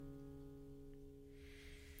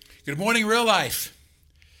Good morning, real life.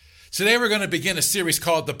 Today we're going to begin a series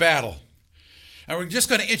called The Battle. And we're just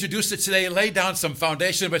going to introduce it today, lay down some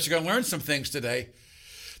foundation, but you're going to learn some things today.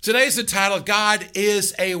 Today's entitled, God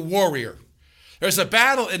is a Warrior. There's a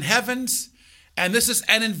battle in heavens, and this is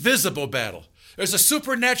an invisible battle. There's a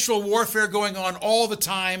supernatural warfare going on all the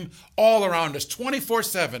time, all around us,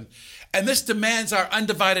 24/7. And this demands our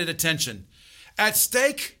undivided attention. At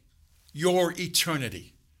stake, your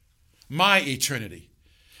eternity. My eternity.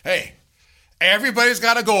 Hey, everybody's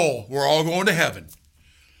got a goal. We're all going to heaven.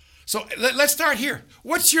 So let's start here.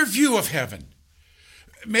 What's your view of heaven?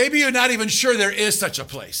 Maybe you're not even sure there is such a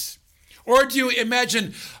place. Or do you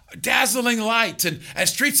imagine dazzling light and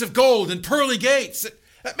streets of gold and pearly gates?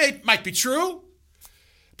 That might be true,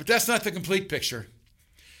 but that's not the complete picture.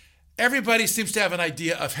 Everybody seems to have an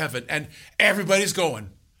idea of heaven, and everybody's going.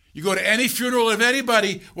 You go to any funeral of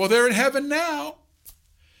anybody, well, they're in heaven now.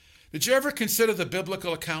 Did you ever consider the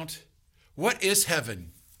biblical account? What is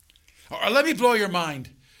heaven? Or let me blow your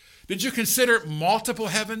mind. Did you consider multiple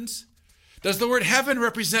heavens? Does the word heaven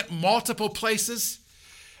represent multiple places?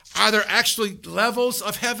 Are there actually levels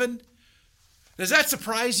of heaven? Does that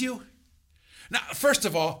surprise you? Now, first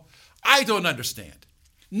of all, I don't understand.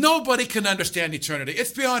 Nobody can understand eternity.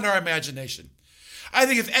 It's beyond our imagination. I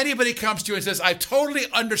think if anybody comes to you and says, I totally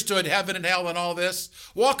understood heaven and hell and all this,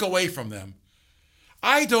 walk away from them.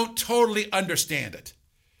 I don't totally understand it.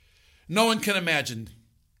 No one can imagine.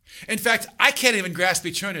 In fact, I can't even grasp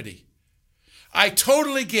eternity. I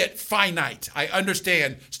totally get finite. I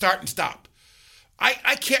understand start and stop.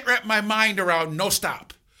 I can't wrap my mind around no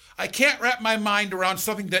stop. I can't wrap my mind around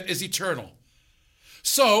something that is eternal.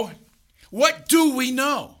 So, what do we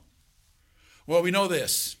know? Well, we know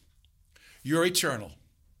this. You're eternal,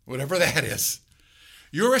 whatever that is.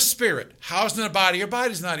 You're a spirit housed in a body. Your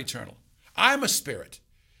body's not eternal. I'm a spirit.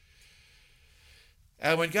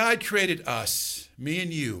 And when God created us, me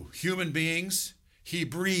and you, human beings, he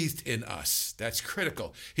breathed in us. That's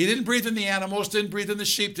critical. He didn't breathe in the animals, didn't breathe in the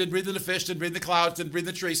sheep, didn't breathe in the fish, didn't breathe in the clouds, didn't breathe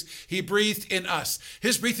in the trees. He breathed in us.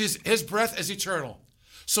 His breath is eternal.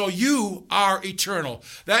 So you are eternal.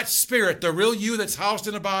 That spirit, the real you that's housed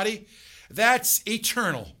in a body, that's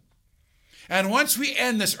eternal. And once we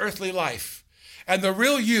end this earthly life and the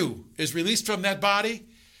real you is released from that body,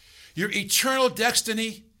 your eternal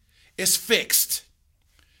destiny is fixed.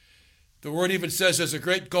 The word even says there's a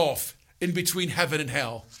great gulf in between heaven and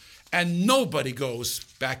hell, and nobody goes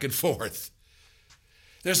back and forth.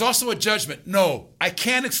 There's also a judgment. No, I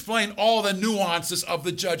can't explain all the nuances of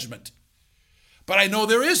the judgment, but I know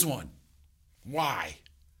there is one. Why?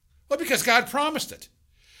 Well, because God promised it.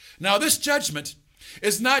 Now, this judgment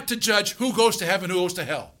is not to judge who goes to heaven, who goes to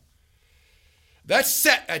hell. That's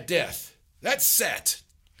set at death. That's set.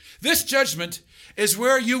 This judgment is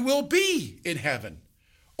where you will be in heaven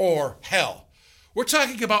or hell. We're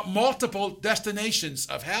talking about multiple destinations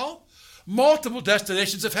of hell, multiple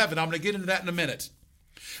destinations of heaven. I'm going to get into that in a minute.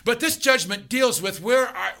 But this judgment deals with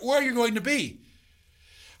where you're going to be.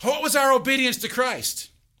 What was our obedience to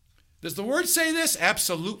Christ? Does the word say this?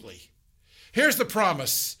 Absolutely. Here's the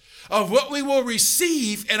promise of what we will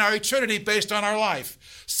receive in our eternity based on our life.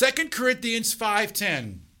 2 Corinthians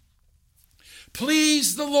 5:10.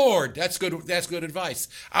 Please the Lord. That's good advice.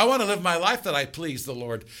 I want to live my life that I please the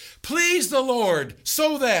Lord. Please the Lord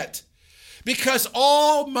so that, because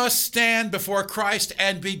all must stand before Christ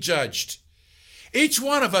and be judged, each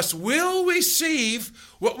one of us will receive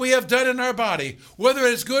what we have done in our body, whether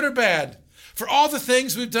it is good or bad, for all the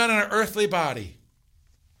things we've done in our earthly body.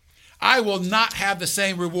 I will not have the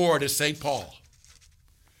same reward as St. Paul.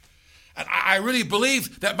 And I really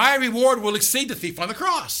believe that my reward will exceed the thief on the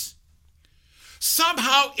cross.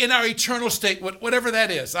 Somehow in our eternal state, whatever that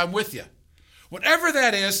is, I'm with you. Whatever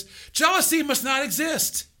that is, jealousy must not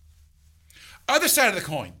exist. Other side of the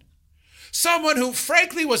coin, someone who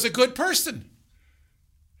frankly was a good person.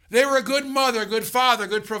 They were a good mother, a good father, a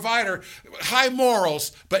good provider, high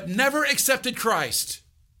morals, but never accepted Christ.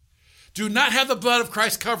 Do not have the blood of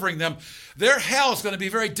Christ covering them. Their hell is going to be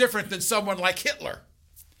very different than someone like Hitler.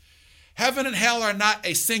 Heaven and hell are not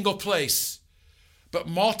a single place, but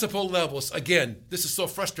multiple levels. Again, this is so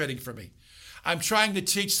frustrating for me. I'm trying to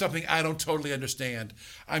teach something I don't totally understand.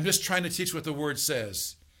 I'm just trying to teach what the word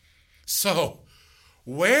says. So,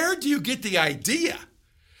 where do you get the idea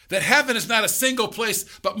that heaven is not a single place,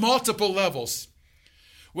 but multiple levels?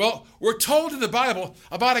 Well, we're told in the Bible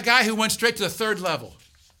about a guy who went straight to the third level.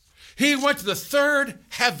 He went to the third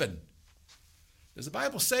heaven. Does the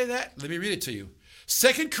Bible say that? Let me read it to you.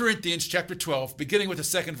 2 Corinthians chapter 12, beginning with the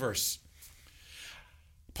second verse.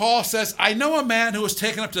 Paul says, I know a man who was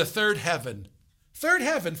taken up to the third heaven,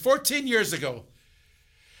 14 years ago.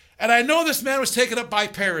 And I know this man was taken up by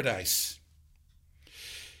paradise.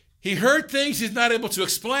 He heard things he's not able to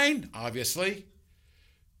explain, obviously,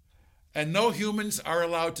 and no humans are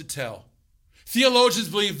allowed to tell. Theologians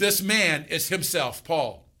believe this man is himself,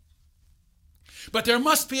 Paul. But there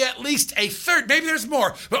must be at least a third, maybe there's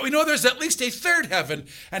more, but we know there's at least a third heaven,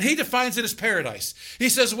 and he defines it as paradise. He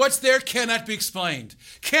says what's there cannot be explained,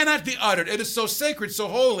 cannot be uttered. It is so sacred, so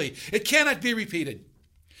holy, it cannot be repeated.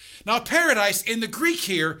 Now, paradise in the Greek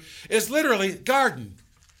here is literally garden.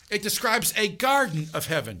 It describes a garden of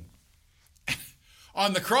heaven.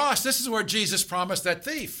 On the cross, this is where Jesus promised that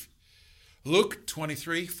thief. Luke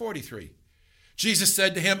 23:43. Jesus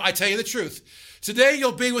said to him, I tell you the truth, today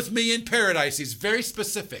you'll be with me in paradise. He's very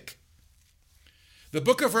specific. The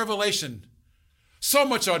book of Revelation, so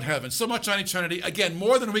much on heaven, so much on eternity, again,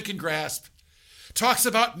 more than we can grasp, talks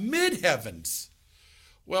about mid-heavens.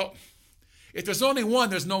 Well, if there's only one,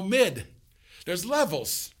 there's no mid. There's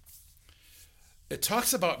levels. It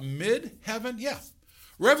talks about mid-heaven? Yeah.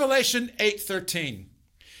 Revelation 8:13.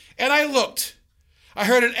 And I looked. I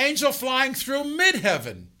heard an angel flying through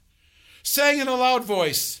mid-heaven, saying in a loud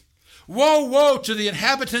voice, Woe, woe to the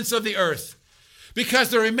inhabitants of the earth, because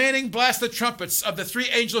the remaining blast the trumpets of the three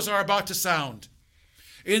angels are about to sound.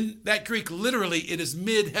 In that Greek, literally, it is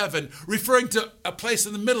mid-heaven, referring to a place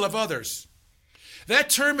in the middle of others. That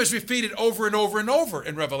term is repeated over and over and over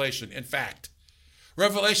in Revelation, in fact.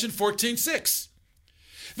 Revelation 14:6.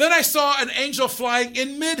 Then I saw an angel flying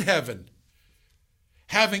in mid-heaven,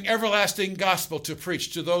 having everlasting gospel to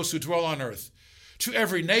preach to those who dwell on earth, to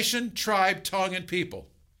every nation, tribe, tongue, and people.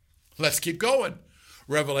 Let's keep going.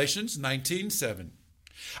 Revelations 19:7.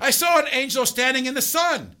 I saw an angel standing in the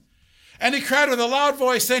sun, and he cried with a loud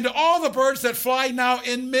voice, saying to all the birds that fly now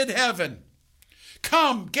in mid-heaven,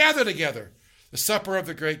 Come, gather together, the supper of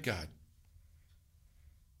the great God.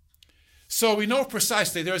 So we know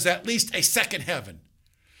precisely there's at least a second heaven.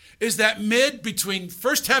 Is that mid between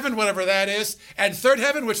first heaven, whatever that is, and third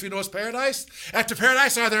heaven, which we know is paradise? After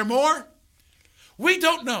paradise, are there more? We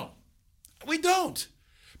don't know. We don't.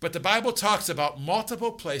 But the Bible talks about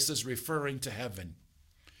multiple places referring to heaven.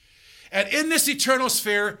 And in this eternal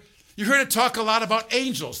sphere, you heard it talk a lot about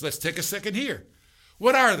angels. Let's take a second here.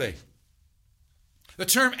 What are they? The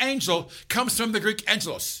term angel comes from the Greek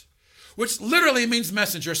angelos, which literally means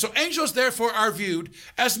messenger. So angels, therefore, are viewed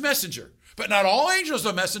as messenger. But not all angels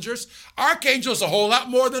are messengers. Archangels are a whole lot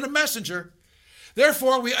more than a messenger.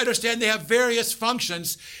 Therefore, we understand they have various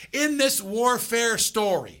functions in this warfare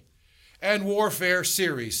story and warfare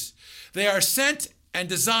series. They are sent and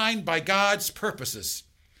designed by God's purposes.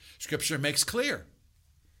 Scripture makes clear.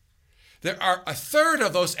 There are a third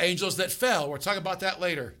of those angels that fell. We'll talk about that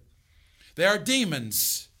later. They are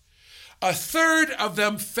demons. A third of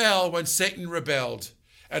them fell when Satan rebelled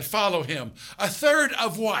and followed him. A third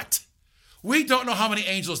of what? We don't know how many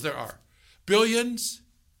angels there are. Billions,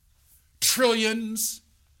 trillions,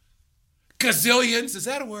 gazillions. Is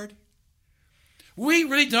that a word? We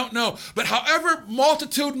really don't know. But however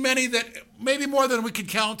multitude many, that maybe more than we could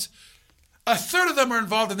count, a third of them are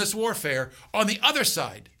involved in this warfare. On the other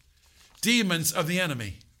side, demons of the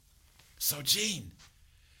enemy. So, Gene,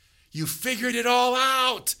 you figured it all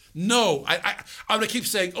out. No, I'm going to keep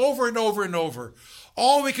saying over and over and over.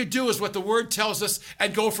 All we could do is what the word tells us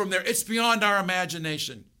and go from there. It's beyond our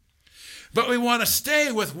imagination. But we want to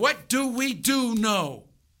stay with what do we do know.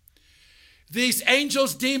 These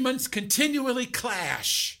angels, demons continually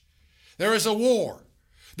clash. There is a war.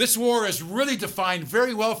 This war is really defined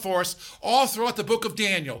very well for us all throughout the book of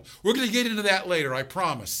Daniel. We're going to get into that later, I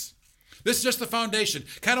promise. This is just the foundation.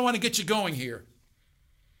 Kind of want to get you going here.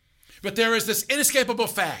 But there is this inescapable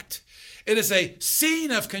fact. It is a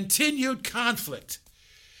scene of continued conflict.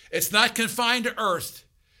 It's not confined to earth,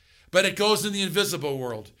 but it goes in the invisible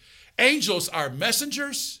world. Angels are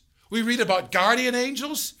messengers. We read about guardian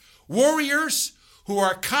angels, warriors who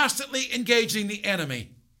are constantly engaging the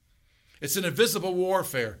enemy. It's an invisible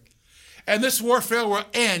warfare. And this warfare will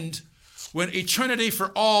end when eternity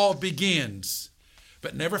for all begins.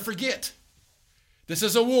 But never forget, this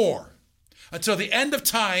is a war until the end of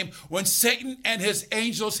time, when Satan and his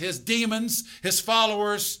angels, his demons, his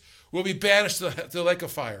followers will be banished to the lake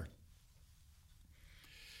of fire.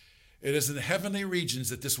 It is in the heavenly regions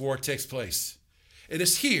that this war takes place. It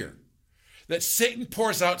is here that Satan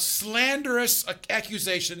pours out slanderous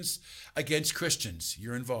accusations against Christians.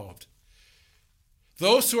 You're involved.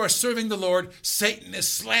 Those who are serving the Lord, Satan is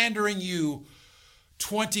slandering you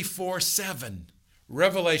 24/7.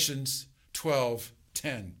 Revelations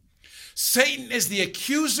 12:10. Satan is the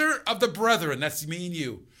accuser of the brethren, that's me and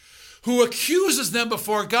you, who accuses them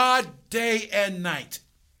before God day and night.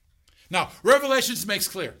 Now, Revelations makes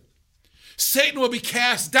clear Satan will be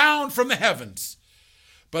cast down from the heavens.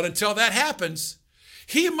 But until that happens,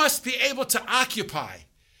 he must be able to occupy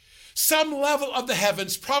some level of the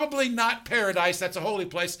heavens, probably not paradise, that's a holy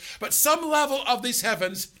place, but some level of these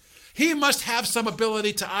heavens, he must have some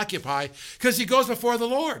ability to occupy because he goes before the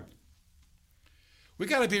Lord. We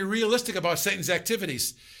got to be realistic about Satan's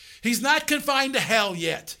activities. He's not confined to hell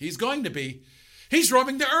yet. He's going to be. He's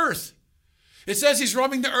roaming the earth. It says he's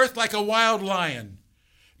roaming the earth like a wild lion.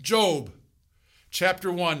 Job,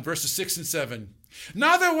 chapter 1, verses 6 and 7.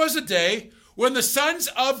 Now there was a day when the sons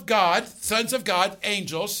of God,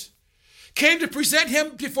 angels, came to present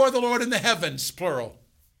him before the Lord in the heavens, plural.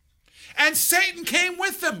 And Satan came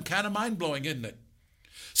with them. Kind of mind-blowing, isn't it?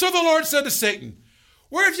 So the Lord said to Satan,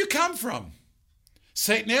 where have you come from?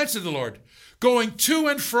 Satan answered the Lord, going to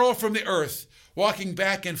and fro from the earth, walking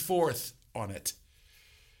back and forth on it.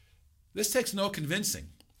 This takes no convincing.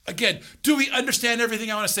 Again, do we understand everything?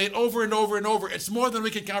 I want to say it over and over and over. It's more than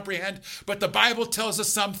we can comprehend, but the Bible tells us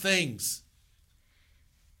some things.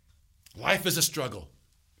 Life is a struggle,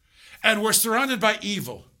 and we're surrounded by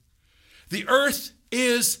evil. The earth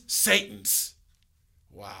is Satan's.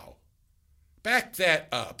 Wow. Back that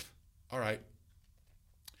up. All right.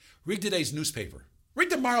 Read today's newspaper. Read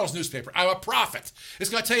tomorrow's newspaper. I'm a prophet. It's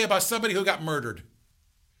going to tell you about somebody who got murdered.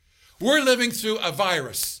 We're living through a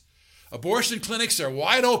virus. Abortion clinics are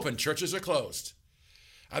wide open. Churches are closed.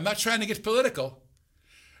 I'm not trying to get political,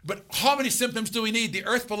 but how many symptoms do we need? The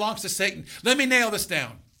earth belongs to Satan. Let me nail this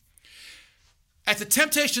down. At the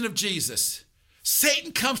temptation of Jesus,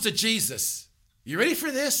 Satan comes to Jesus. You ready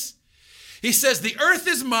for this? He says, the earth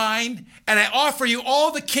is mine, and I offer you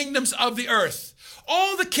all the kingdoms of the earth.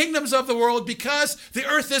 All the kingdoms of the world, because the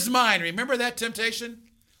earth is mine. Remember that temptation?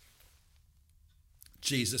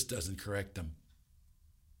 Jesus doesn't correct them.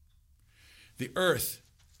 The earth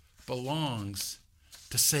belongs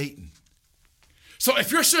to Satan. So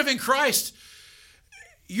if you're serving Christ,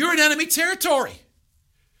 you're in enemy territory.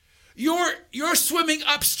 You're swimming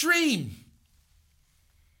upstream.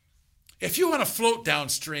 If you want to float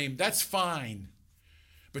downstream, that's fine.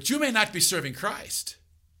 But you may not be serving Christ.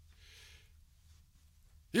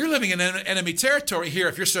 You're living in enemy territory here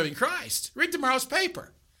if you're serving Christ. Read tomorrow's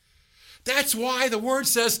paper. That's why the word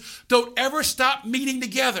says, don't ever stop meeting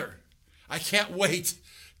together. I can't wait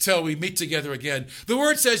till we meet together again. The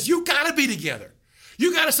word says you got to be together.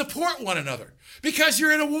 You got to support one another because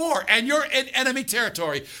you're in a war and you're in enemy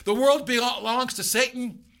territory. The world belongs to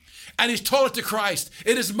Satan, and he's told it to Christ.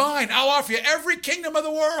 It is mine. I'll offer you every kingdom of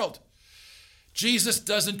the world. Jesus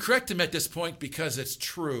doesn't correct him at this point because it's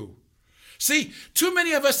true. See, too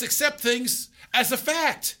many of us accept things as a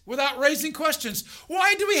fact without raising questions.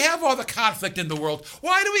 Why do we have all the conflict in the world?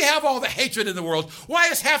 Why do we have all the hatred in the world? Why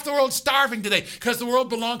is half the world starving today? Because the world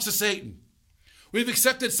belongs to Satan. We've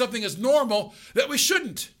accepted something as normal that we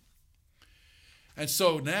shouldn't. And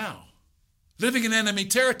so now, living in enemy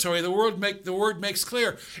territory, the word makes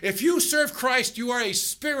clear. If you serve Christ, you are a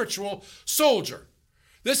spiritual soldier.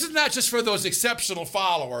 This is not just for those exceptional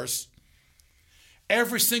followers.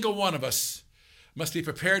 Every single one of us must be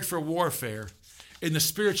prepared for warfare in the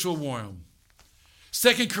spiritual realm.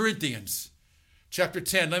 2 Corinthians chapter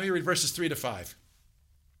 10, let me read verses 3 to 5.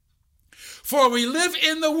 For we live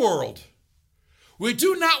in the world. We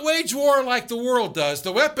do not wage war like the world does.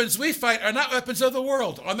 The weapons we fight are not weapons of the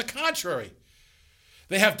world. On the contrary,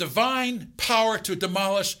 they have divine power to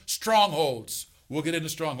demolish strongholds. We'll get into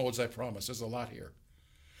strongholds, I promise. There's a lot here.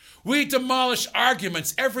 We demolish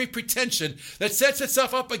arguments, every pretension that sets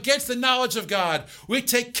itself up against the knowledge of God. We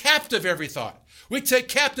take captive every thought. We take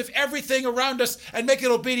captive everything around us and make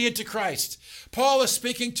it obedient to Christ. Paul is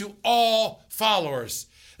speaking to all followers.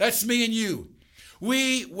 That's me and you.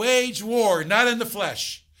 We wage war, not in the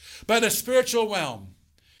flesh, but in a spiritual realm.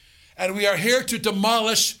 And we are here to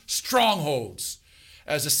demolish strongholds.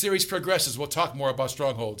 As the series progresses, we'll talk more about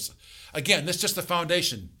strongholds. Again, this is just the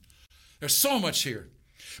foundation. There's so much here.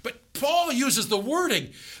 But Paul uses the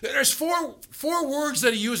wording. There's four words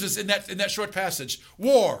that he uses in that short passage.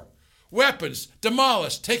 War, weapons,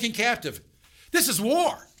 demolish, taking captive. This is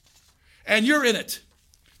war, and you're in it.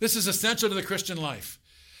 This is essential to the Christian life.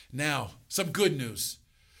 Now, some good news.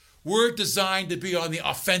 We're designed to be on the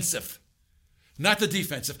offensive, not the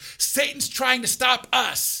defensive. Satan's trying to stop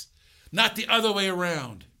us, not the other way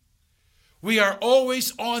around. We are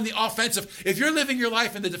always on the offensive. If you're living your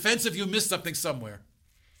life in the defensive, you miss something somewhere.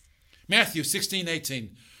 Matthew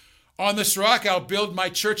 16:18. On this rock I'll build my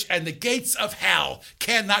church, and the gates of hell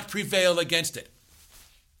cannot prevail against it.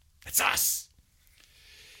 It's us.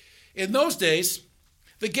 In those days,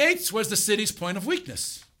 the gates was the city's point of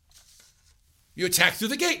weakness. You attack through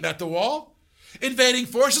the gate, not the wall. Invading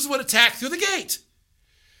forces would attack through the gate.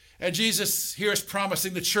 And Jesus here is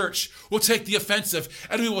promising the church will take the offensive,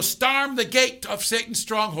 and we will storm the gate of Satan's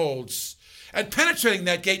strongholds and penetrating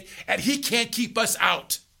that gate, and he can't keep us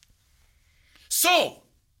out. So,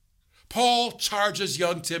 Paul charges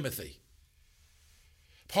young Timothy.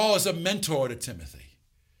 Paul is a mentor to Timothy.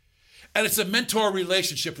 And it's a mentor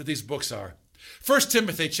relationship that these books are. 1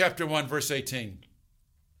 Timothy chapter 1, verse 18.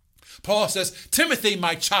 Paul says, Timothy,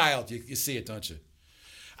 my child, you see it, don't you?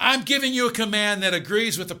 I'm giving you a command that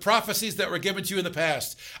agrees with the prophecies that were given to you in the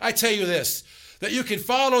past. I tell you this, that you can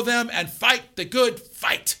follow them and fight the good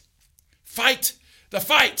fight. Fight the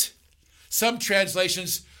fight. Some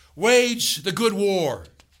translations, wage the good war.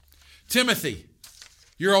 Timothy,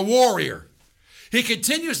 you're a warrior. He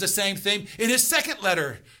continues the same theme in his second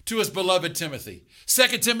letter to his beloved Timothy.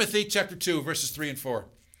 2 Timothy chapter 2, verses 3 and 4.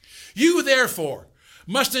 You, therefore,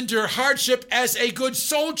 must endure hardship as a good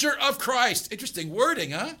soldier of Christ. Interesting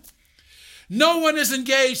wording, huh? No one is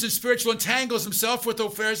engaged in spiritual entangles himself with the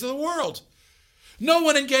affairs of the world. No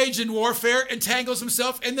one engaged in warfare entangles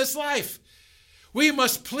himself in this life. We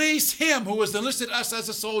must please him who has enlisted us as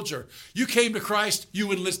a soldier. You came to Christ,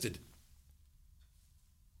 you enlisted.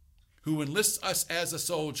 Who enlists us as a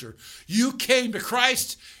soldier. You came to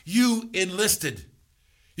Christ, you enlisted.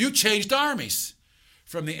 You changed armies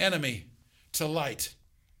from the enemy to light.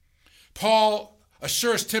 Paul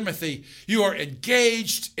assures Timothy, you are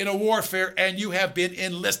engaged in a warfare and you have been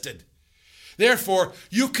enlisted. Therefore,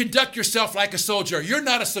 you conduct yourself like a soldier. You're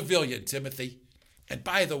not a civilian, Timothy. And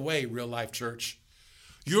by the way, real life church,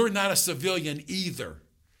 you're not a civilian either.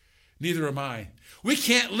 Neither am I. We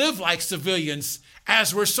can't live like civilians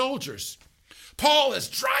as we're soldiers. Paul is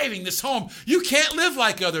driving this home. You can't live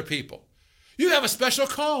like other people. You have a special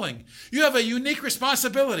calling. You have a unique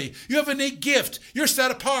responsibility. You have a unique gift. You're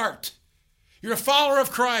set apart. You're a follower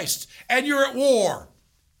of Christ, and you're at war.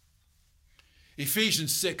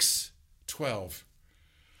 Ephesians 6:12.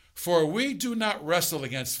 For we do not wrestle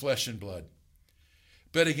against flesh and blood,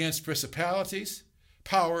 but against principalities,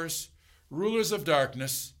 powers, rulers of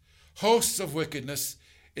darkness, hosts of wickedness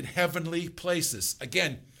in heavenly places.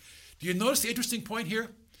 Again, do you notice the interesting point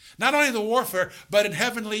here? Not only the warfare, but in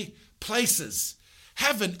heavenly places.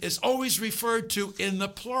 Heaven is always referred to in the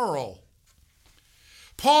plural.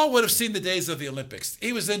 Paul would have seen the days of the Olympics.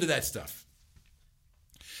 He was into that stuff.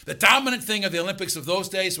 The dominant thing of the Olympics of those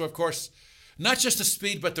days were, of course, not just the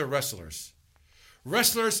speed, but the wrestlers.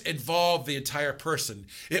 Wrestlers involve the entire person.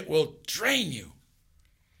 It will drain you.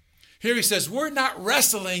 Here he says, we're not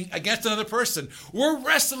wrestling against another person. We're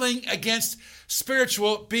wrestling against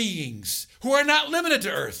spiritual beings who are not limited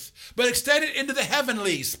to earth, but extended into the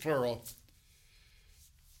heavenlies, plural.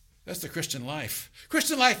 That's the Christian life.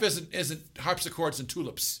 Christian life isn't harpsichords and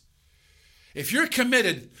tulips. If you're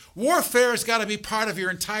committed, warfare has got to be part of your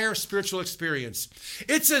entire spiritual experience.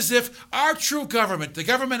 It's as if our true government, the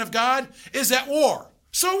government of God, is at war.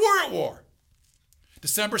 So we're at war.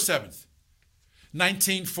 December 7th.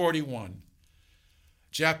 1941,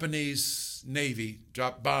 Japanese Navy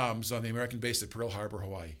dropped bombs on the American base at Pearl Harbor,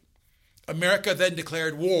 Hawaii. America then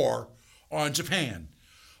declared war on Japan.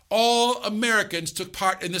 All Americans took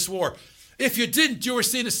part in this war. If you didn't, you were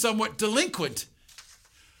seen as somewhat delinquent.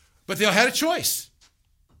 But they all had a choice.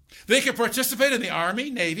 They could participate in the Army,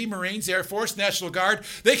 Navy, Marines, Air Force, National Guard.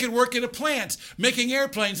 They could work in a plant, making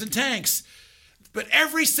airplanes and tanks. But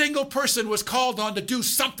every single person was called on to do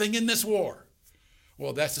something in this war.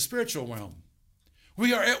 Well, that's the spiritual realm.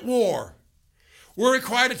 We are at war. We're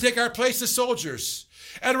required to take our place as soldiers.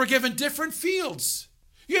 And we're given different fields.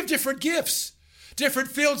 You have different gifts, different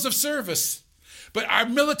fields of service. But our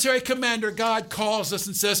military commander, God, calls us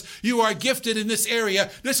and says, you are gifted in this area.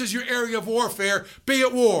 This is your area of warfare. Be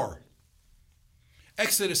at war.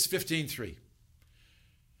 Exodus 15:3.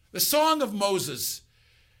 The song of Moses,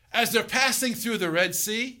 as they're passing through the Red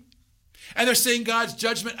Sea, and they're seeing God's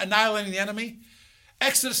judgment annihilating the enemy.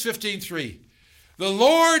 Exodus 15:3. The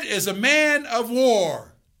Lord is a man of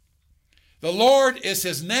war. The Lord is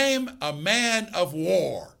his name, a man of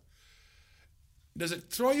war. Does it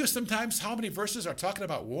throw you sometimes how many verses are talking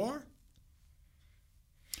about war?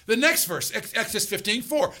 The next verse, Exodus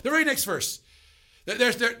 15:4, the very next verse.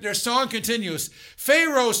 Their song continues.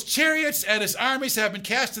 Pharaoh's chariots and his armies have been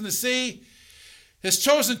cast in the sea. His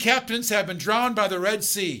chosen captains have been drowned by the Red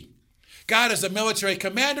Sea. God is a military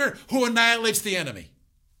commander who annihilates the enemy.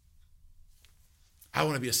 I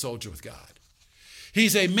want to be a soldier with God.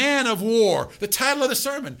 He's a man of war. The title of the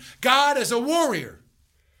sermon, God is a warrior.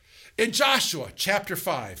 In Joshua chapter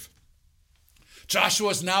 5,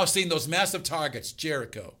 Joshua's now seen those massive targets,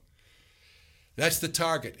 Jericho. That's the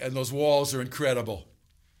target, and those walls are incredible.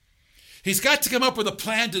 He's got to come up with a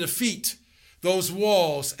plan to defeat those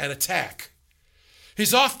walls and attack.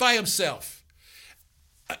 He's off by himself.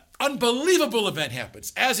 An unbelievable event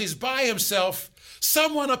happens. As he's by himself,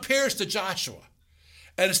 someone appears to Joshua.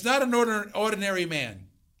 And it's not an ordinary man.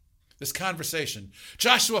 This conversation.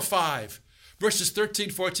 Joshua 5, verses 13,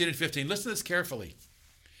 14, and 15. Listen to this carefully.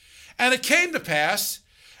 And it came to pass,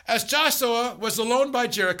 as Joshua was alone by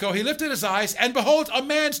Jericho, he lifted his eyes, and behold, a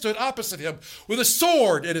man stood opposite him with a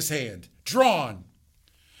sword in his hand, drawn.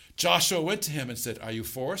 Joshua went to him and said, Are you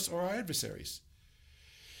for us or our adversaries?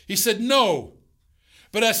 He said, No,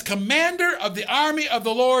 but as commander of the army of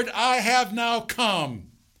the Lord, I have now come.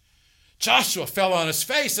 Joshua fell on his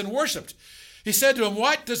face and worshipped. He said to him,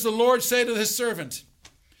 What does the Lord say to his servant?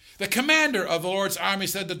 The commander of the Lord's army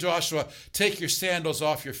said to Joshua, Take your sandals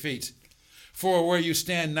off your feet, for where you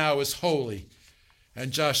stand now is holy.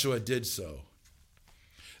 And Joshua did so.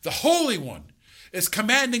 The Holy One is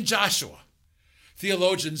commanding Joshua.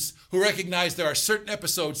 Theologians who recognize there are certain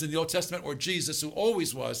episodes in the Old Testament where Jesus, who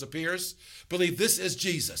always was, appears, believe this is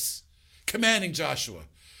Jesus commanding Joshua.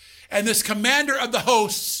 And this commander of the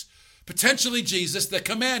hosts, potentially Jesus, the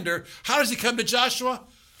commander, how does he come to Joshua?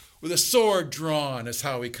 With a sword drawn is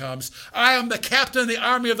how he comes. I am the captain of the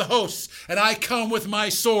army of the hosts, and I come with my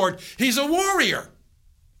sword. He's a warrior.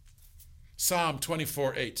 Psalm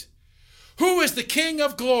 24:8. Who is the King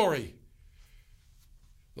of glory?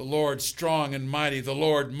 The Lord strong and mighty, the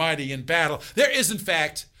Lord mighty in battle. There is, in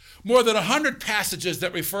fact, more than 100 passages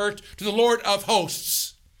that refer to the Lord of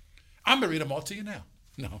hosts. I'm going to read them all to you now.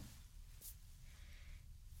 No.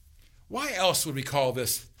 Why else would we call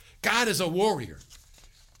this? God is a warrior.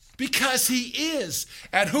 Because he is.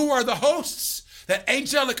 And who are the hosts? That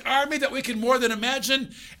angelic army that we can more than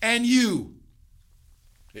imagine. And you.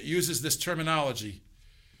 It uses this terminology.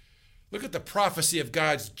 Look at the prophecy of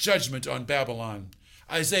God's judgment on Babylon.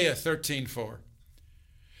 Isaiah 13:4.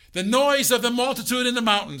 The noise of the multitude in the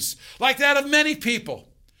mountains, like that of many people.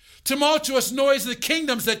 Tumultuous noise of the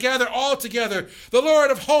kingdoms that gather all together. The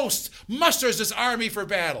Lord of hosts musters his army for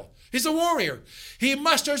battle. He's a warrior. He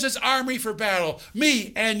musters his army for battle.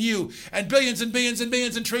 Me and you and billions and billions and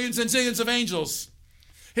billions and trillions and zillions of angels.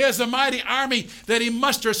 He has a mighty army that he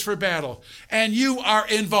musters for battle. And you are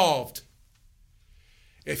involved.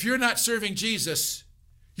 If you're not serving Jesus,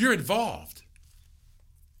 you're involved.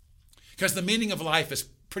 Because the meaning of life is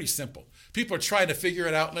pretty simple. People are trying to figure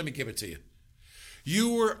it out. Let me give it to you.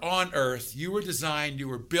 You were on earth. You were designed. You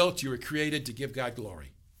were built. You were created to give God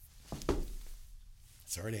glory.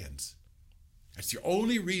 That's how it ends. That's the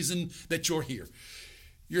only reason that you're here.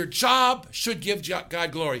 Your job should give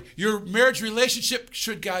God glory. Your marriage relationship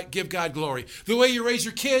should give God glory. The way you raise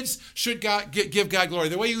your kids should give God glory.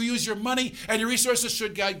 The way you use your money and your resources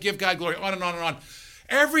should give God glory. On and on and on.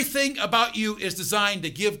 Everything about you is designed to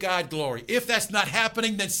give God glory. If that's not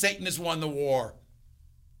happening, then Satan has won the war.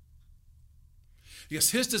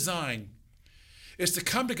 Because his design is to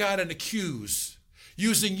come to God and accuse,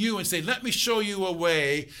 using you and say, let me show you a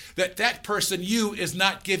way that that person, you, is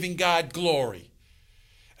not giving God glory.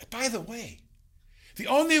 And by the way, the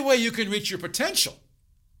only way you can reach your potential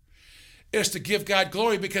is to give God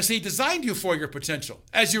glory because he designed you for your potential.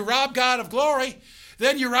 As you rob God of glory,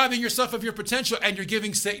 then you're robbing yourself of your potential and you're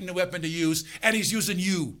giving Satan a weapon to use, and he's using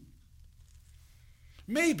you.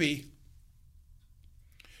 Maybe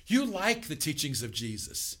you like the teachings of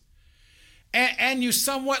Jesus and you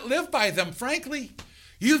somewhat live by them. Frankly,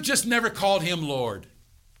 you've just never called him Lord.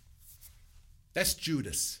 That's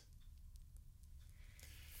Judas.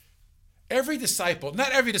 Every disciple,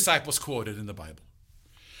 not every disciple is quoted in the Bible,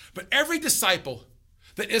 but every disciple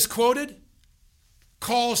that is quoted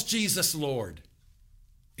calls Jesus Lord.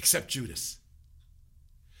 Except Judas.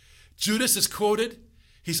 Judas is quoted,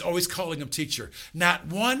 he's always calling him teacher. Not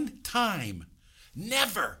one time,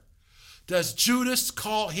 never, does Judas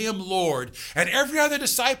call him Lord. And every other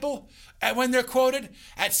disciple, when they're quoted,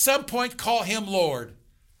 at some point call him Lord.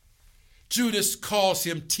 Judas calls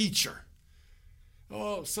him teacher.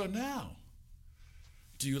 Oh, so now,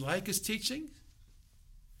 do you like his teaching?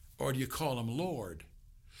 Or do you call him Lord?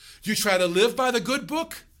 Do you try to live by the good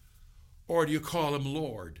book? Or do you call him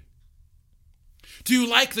Lord? Do you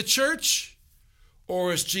like the church?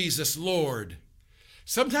 Or is Jesus Lord?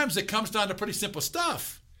 Sometimes it comes down to pretty simple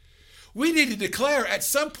stuff. We need to declare at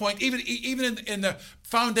some point, even in the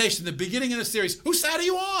foundation, the beginning of the series, whose side are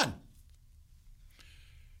you on? You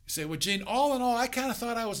say, well, Gene, all in all, I kind of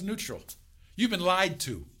thought I was neutral. You've been lied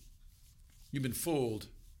to. You've been fooled.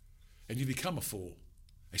 And you become a fool.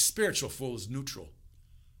 A spiritual fool is neutral.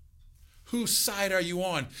 Whose side are you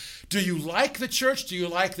on? Do you like the church? Do you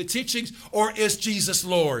like the teachings? Or is Jesus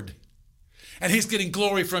Lord? And he's getting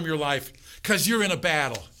glory from your life because you're in a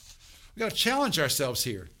battle. We've got to challenge ourselves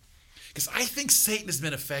here. Because I think Satan has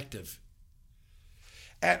been effective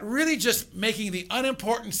at really just making the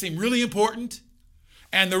unimportant seem really important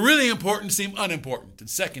and the really important seem unimportant and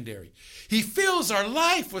secondary. He fills our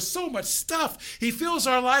life with so much stuff. He fills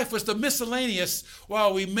our life with the miscellaneous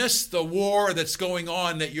while we miss the war that's going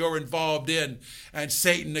on that you're involved in, and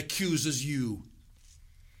Satan accuses you.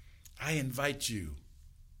 I invite you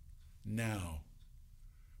now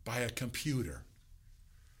by a computer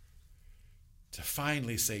to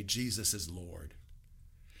finally say Jesus is Lord.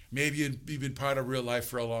 Maybe you've been part of real life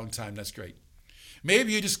for a long time. That's great.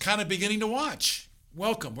 Maybe you're just kind of beginning to watch.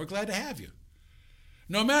 Welcome. We're glad to have you.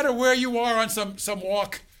 No matter where you are on some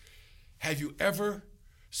walk, have you ever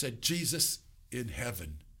said, Jesus in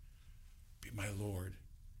heaven, be my Lord?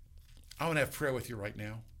 I want to have prayer with you right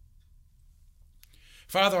now.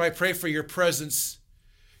 Father, I pray for your presence,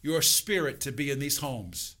 your spirit to be in these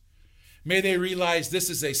homes. May they realize this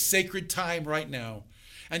is a sacred time right now.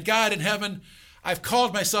 And God in heaven, I've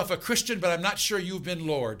called myself a Christian, but I'm not sure you've been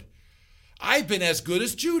Lord. I've been as good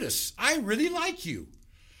as Judas. I really like you.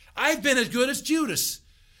 I've been as good as Judas.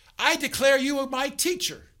 I declare you are my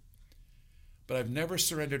teacher. But I've never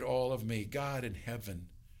surrendered all of me. God in heaven,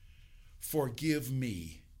 forgive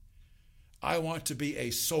me. I want to be a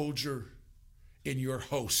soldier in your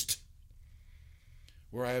host.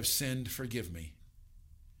 Where I have sinned, forgive me,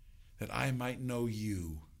 that I might know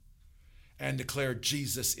you and declare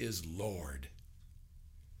Jesus is Lord.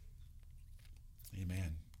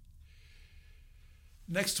 Amen.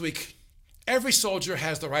 Next week, every soldier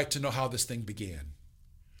has the right to know how this thing began.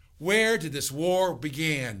 Where did this war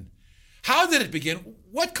begin? How did it begin?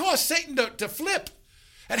 What caused Satan to flip?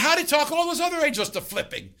 And how did he talk all those other angels to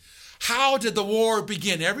flipping? How did the war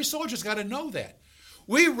begin? Every soldier's got to know that.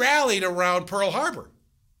 We rallied around Pearl Harbor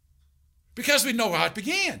because we know how it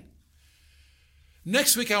began.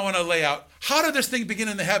 Next week, I want to lay out, how did this thing begin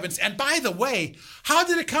in the heavens? And by the way, how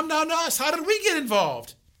did it come down to us? How did we get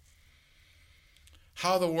involved?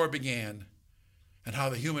 How the war began and how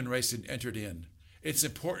the human race entered in. It's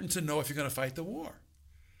important to know if you're going to fight the war.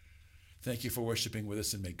 Thank you for worshiping with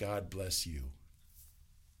us, and may God bless you.